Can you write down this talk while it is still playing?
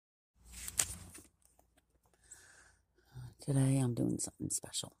Today I'm doing something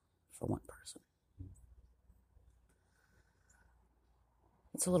special for one person.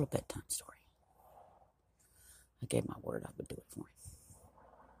 It's a little bedtime story. I gave my word I would do it for him.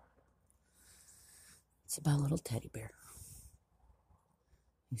 It's about a little teddy bear.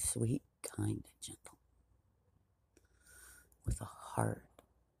 He's sweet, kind, and gentle, with a heart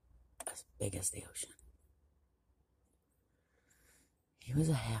as big as the ocean. He was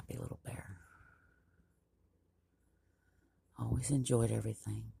a happy little bear. Always enjoyed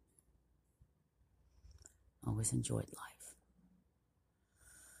everything. Always enjoyed life.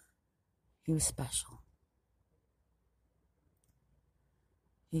 He was special.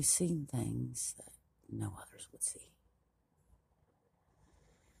 He's seen things that no others would see.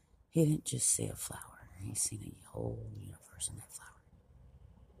 He didn't just see a flower. He's seen a whole universe in that flower.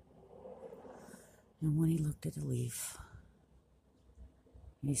 And when he looked at a leaf,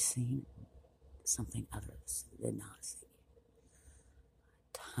 he's seen something others did not see.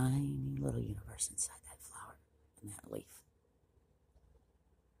 A tiny little universe inside that flower and that leaf.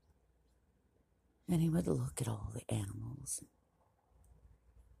 And he would look at all the animals and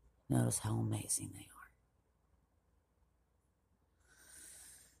notice how amazing they are.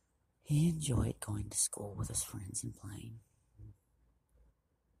 He enjoyed going to school with his friends and playing.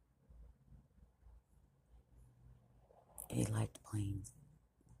 He liked playing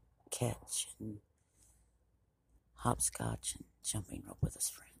catch and hopscotch and jumping rope with his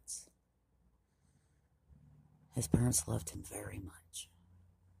friends. His parents loved him very much.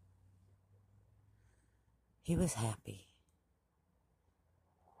 He was happy.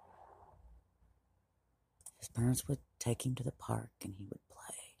 His parents would take him to the park and he would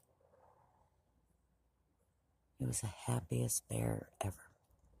play. He was the happiest bear ever.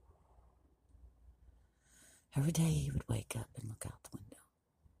 Every day he would wake up and look out the window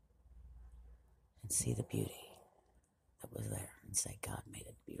and see the beauty that was there and say, God made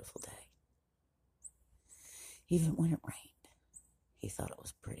a beautiful day. Even when it rained, he thought it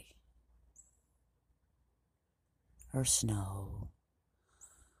was pretty. Or snow,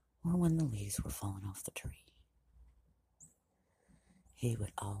 or when the leaves were falling off the tree. He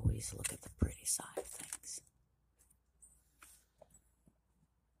would always look at the pretty side of things.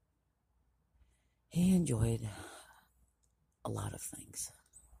 He enjoyed a lot of things.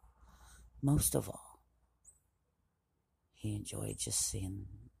 Most of all, he enjoyed just seeing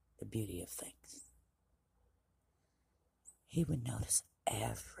the beauty of things. He would notice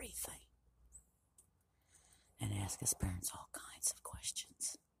everything and ask his parents all kinds of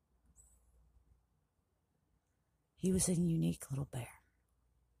questions. He was a unique little bear.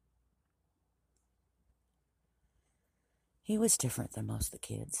 He was different than most of the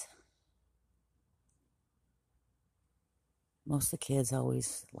kids. Most of the kids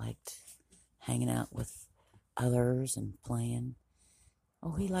always liked hanging out with others and playing.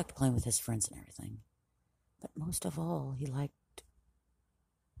 Oh, he liked playing with his friends and everything. But most of all, he liked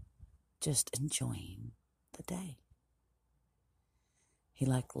just enjoying the day. He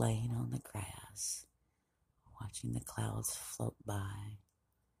liked laying on the grass, watching the clouds float by.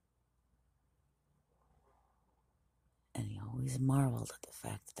 And he always marveled at the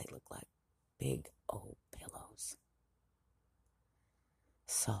fact that they looked like big old pillows.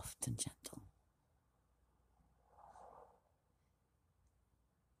 Soft and gentle.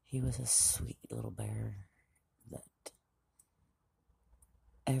 He was a sweet little bear that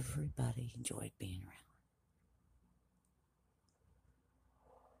everybody enjoyed being around.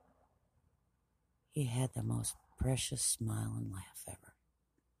 He had the most precious smile and laugh ever.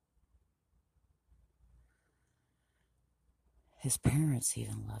 His parents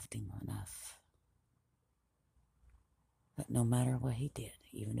even loved him enough that no matter what he did,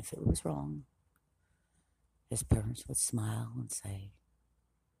 even if it was wrong, his parents would smile and say,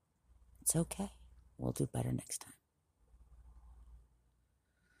 "It's okay, we'll do better next time."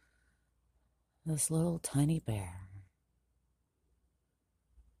 This little tiny bear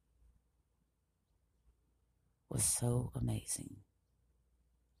was so amazing.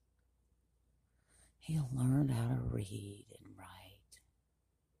 He learned how to read and write.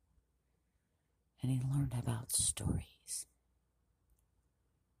 And he learned about stories.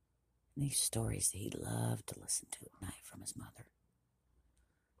 And these stories that he loved to listen to at night from his mother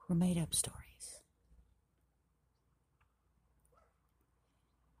were made-up stories.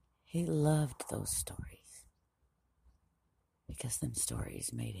 He loved those stories because them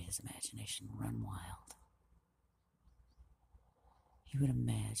stories made his imagination run wild. He would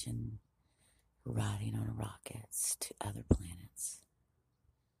imagine riding on rockets to other planets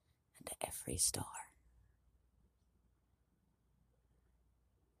and to every star.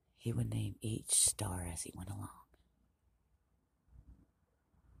 He would name each star as he went along.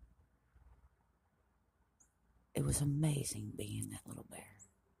 It was amazing being that little bear.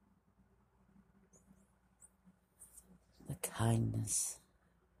 The kindness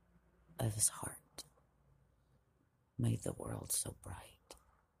of his heart made the world so bright.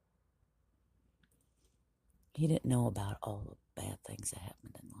 He didn't know about all the bad things that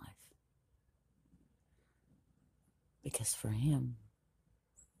happened in life. Because for him,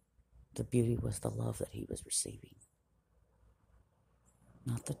 the beauty was the love that he was receiving.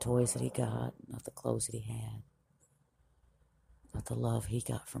 Not the toys that he got, not the clothes that he had, but the love he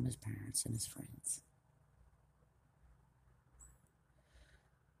got from his parents and his friends.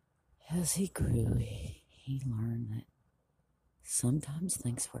 As he grew, he learned that sometimes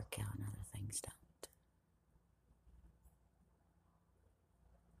things work out and other things don't.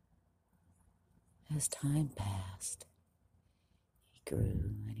 As time passed, he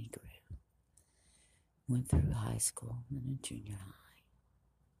grew and he grew. Went through high school and then junior high.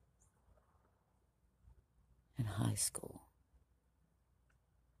 And high school.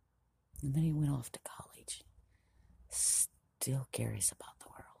 And then he went off to college. Still curious about the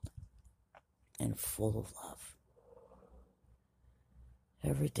world. And full of love.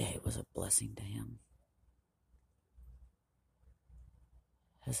 Every day was a blessing to him.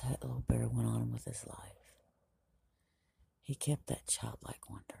 As that little bear went on with his life, he kept that childlike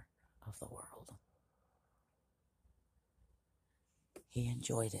wonder of the world. He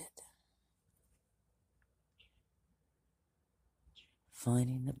enjoyed it.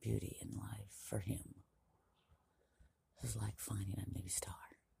 Finding the beauty in life for him was like finding a new star.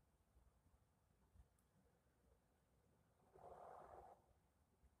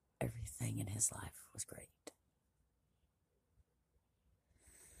 Everything in his life was great.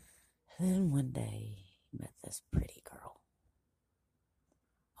 Then one day he met this pretty girl.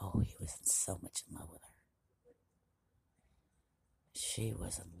 Oh, he was so much in love with her. She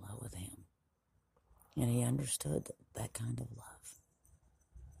was in love with him. And he understood that kind of love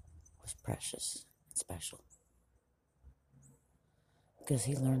was precious and special. Because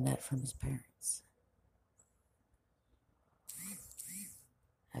he learned that from his parents.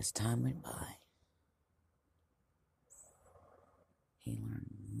 As time went by, he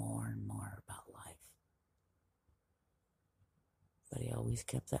learned more and more about life. But he always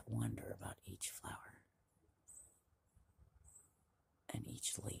kept that wonder about each flower, and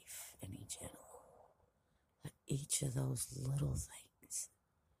each leaf, and each animal. That each of those little things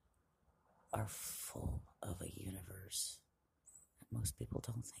are full of a universe that most people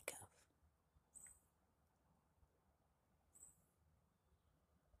don't think of.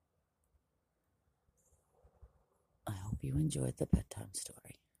 I hope you enjoyed the bedtime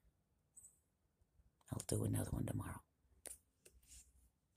story. I'll do another one tomorrow.